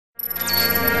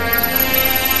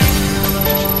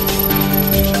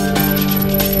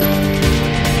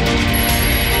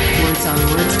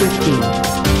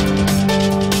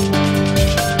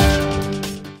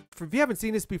haven't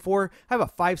seen this before, I have a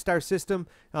 5-star system.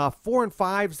 4 and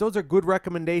 5s, those are good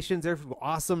recommendations. They're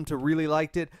awesome to really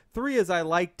liked it. 3 is I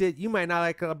liked it. You might not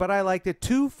like it, but I liked it.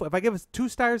 2, if I give it 2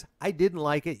 stars, I didn't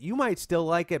like it. You might still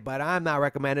like it, but I'm not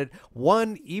recommended.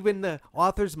 1, even the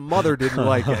author's mother didn't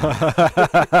like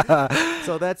it.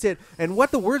 So that's it. And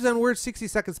what the Words on Words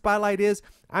 60-second spotlight is,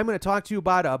 I'm going to talk to you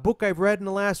about a book I've read in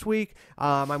the last week.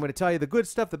 I'm going to tell you the good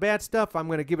stuff, the bad stuff. I'm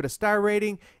going to give it a star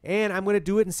rating, and I'm going to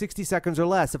do it in 60 seconds or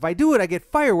less. If I do it, I get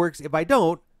fireworks. If I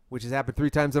don't, which has happened 3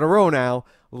 times in a row now,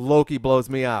 Loki blows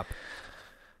me up.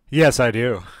 Yes, I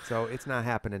do. So it's not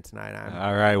happening tonight.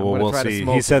 All right, well, we'll see.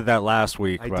 He said that last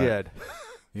week. I did.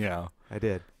 Yeah. I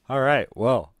did. All right,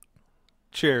 well,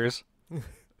 cheers.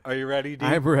 Are you ready, Dean?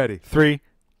 I'm ready. 3,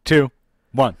 2,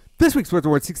 1. This week's Words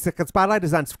on Words 60-second spotlight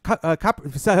is on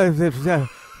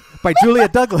by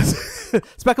Juliette Douglas.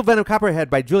 Speckled Venom, Copperhead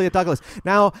by Juliette Douglas.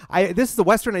 Now, this is a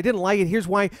Western. I didn't like it. Here's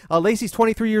why. Lacey's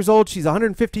 23 years old. She's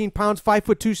 115 pounds,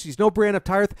 5'2". She's no brand of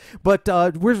Tarth, but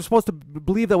we're supposed to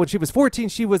believe that when she was 14,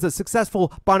 she was a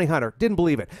successful bounty hunter. Didn't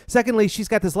believe it. Secondly, she's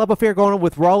got this love affair going on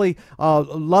with Raleigh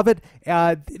Lovett.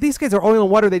 These guys are oil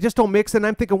and water. They just don't mix, and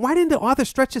I'm thinking, why didn't the author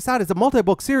stretch this out as a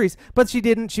multi-book series? But she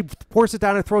didn't. She forced it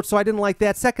down her throat, so I didn't like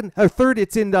that. Third,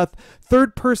 it's in the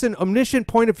third-person omniscient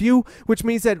point of view, which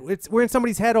means that we're in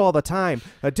somebody's head all the time,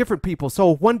 different people.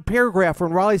 So one paragraph we're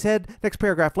in Raleigh's head, next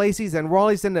paragraph Lacey's, and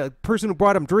Raleigh's in the person who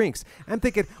brought him drinks. I'm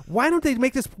thinking, why don't they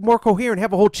make this more coherent,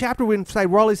 have a whole chapter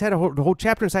inside Raleigh's head, a whole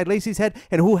chapter inside Lacey's head,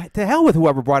 and who to hell with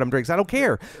whoever brought him drinks. I don't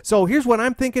care. So here's what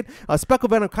I'm thinking.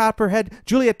 Speckled Venom, Copperhead,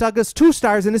 Juliette Douglas, 2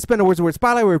 stars, and this has been a Words on Words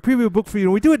Spotlight, where we preview a book for you,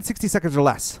 and we do it in 60 seconds or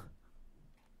less.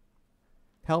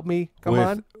 Help me. Come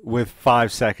on. With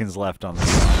 5 seconds left on the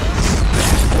clock.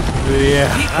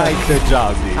 Yeah, good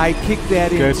job, Dean. I kicked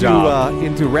that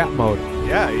into rap mode.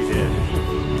 Yeah, you did.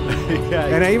 Yeah,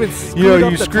 and I even screwed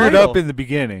up you the screwed title. up in the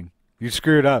beginning. You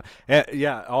screwed up.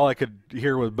 Yeah, all I could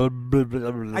hear was blah, blah,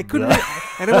 blah, blah, I couldn't,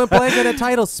 and I went blank on the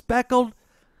title, Speckled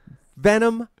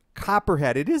Venom,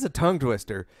 Copperhead. It is a tongue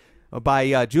twister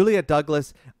by Juliette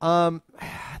Douglas.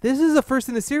 This is the first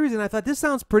in the series, and I thought this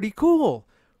sounds pretty cool.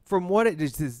 From what it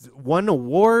is, won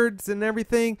awards and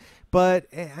everything, but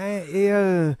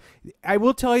I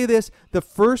will tell you this: the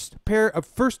first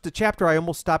chapter, I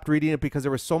almost stopped reading it because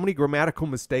there were so many grammatical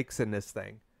mistakes in this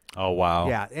thing. Oh wow!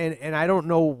 Yeah, and I don't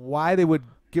know why they would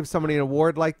give somebody an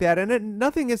award like that. And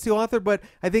nothing against the author, but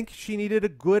I think she needed a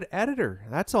good editor.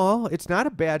 That's all. It's not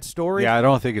a bad story. Yeah, I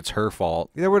don't think it's her fault.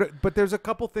 But there's a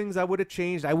couple things I would have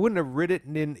changed. I wouldn't have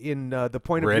written it in the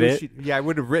point of view. Yeah, I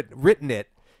would have written it.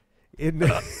 You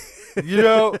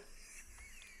know,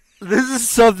 this is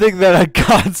something that I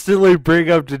constantly bring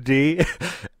up to D,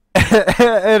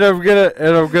 and I'm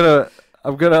gonna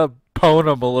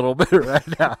pwn him a little bit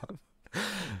right now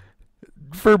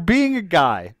for being a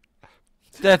guy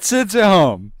that sits at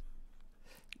home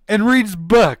and reads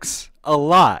books a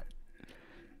lot.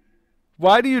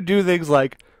 Why do you do things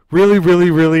like really, really,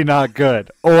 really not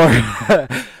good, or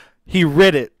he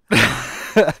read it?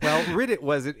 Well, Reddit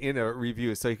wasn't in a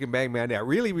review, so you can bang me on that.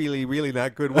 Really, really, really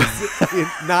not good was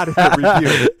not in a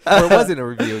review, or it wasn't a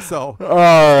review. So all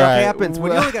right, what happens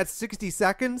when you only got 60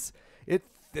 seconds?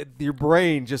 Your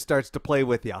brain just starts to play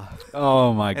with you.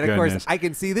 Oh my goodness! And of course, I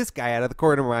can see this guy out of the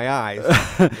corner of my eyes,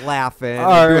 laughing,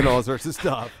 and doing all sorts of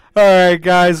stuff. All right,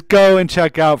 guys, go and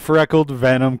check out Freckled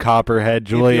Venom, Copperhead,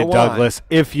 Juliette Douglas,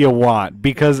 if you want,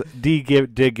 because D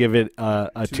did give it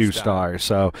a 2 stars.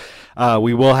 So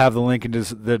we will have the link in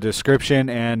the description,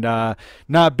 and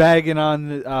not bagging on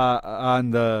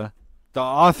the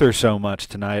author so much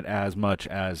tonight as much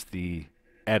as the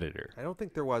editor. I don't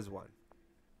think there was one.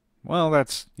 Well,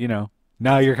 that's,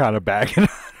 now you're kind of bagging on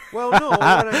her. Well, no, what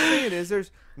I'm saying is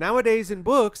there's nowadays in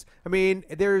books, I mean,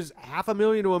 there's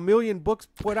 500,000 to 1 million books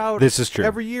put out this is true.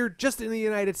 every year just in the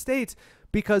United States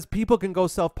because people can go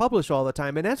self-publish all the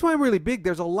time. And that's why I'm really big.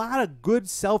 There's a lot of good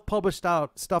self-published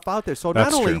stuff out there. So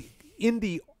that's not only true.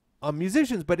 indie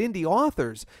musicians, but indie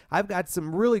authors. I've got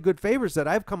some really good favorites that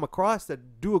I've come across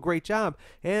that do a great job.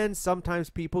 And sometimes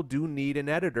people do need an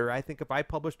editor. I think if I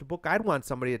published a book, I'd want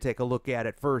somebody to take a look at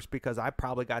it first because I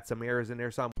probably got some errors in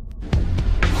there somewhere.